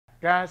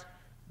Guys,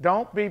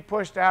 don't be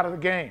pushed out of the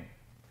game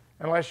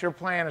unless your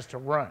plan is to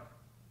run.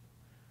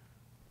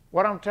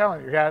 What I'm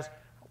telling you, guys,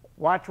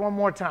 watch one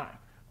more time.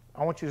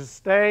 I want you to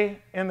stay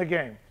in the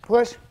game.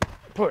 Push,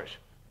 push,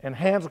 and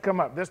hands will come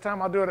up. This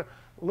time I'll do it a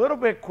little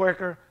bit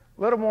quicker,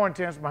 a little more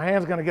intense. My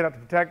hand's going to get up to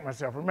protect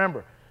myself.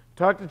 Remember,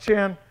 tuck the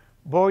chin,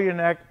 bow your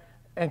neck,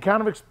 and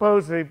kind of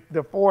expose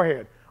the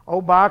forehead.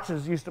 Old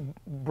boxers used to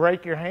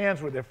break your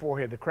hands with their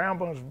forehead. The crown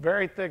bone is a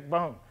very thick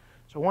bone.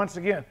 So once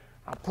again,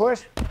 I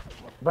push,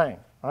 bang,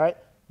 all right?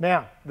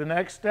 Now, the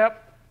next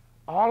step,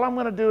 all I'm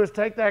going to do is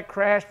take that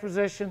crash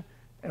position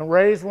and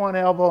raise one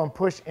elbow and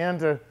push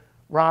into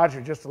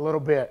Roger just a little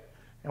bit.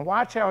 And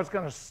watch how it's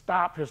going to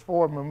stop his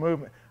forward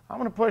movement. I'm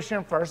going to push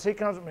him first. He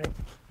comes at me,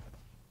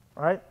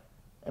 right?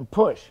 And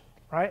push,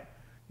 right?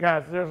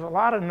 Guys, there's a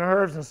lot of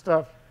nerves and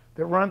stuff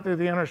that run through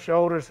the inner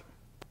shoulders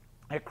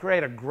that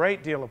create a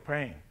great deal of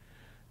pain.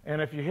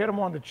 And if you hit him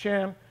on the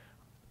chin,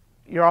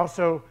 you're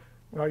also,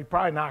 you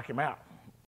probably knock him out.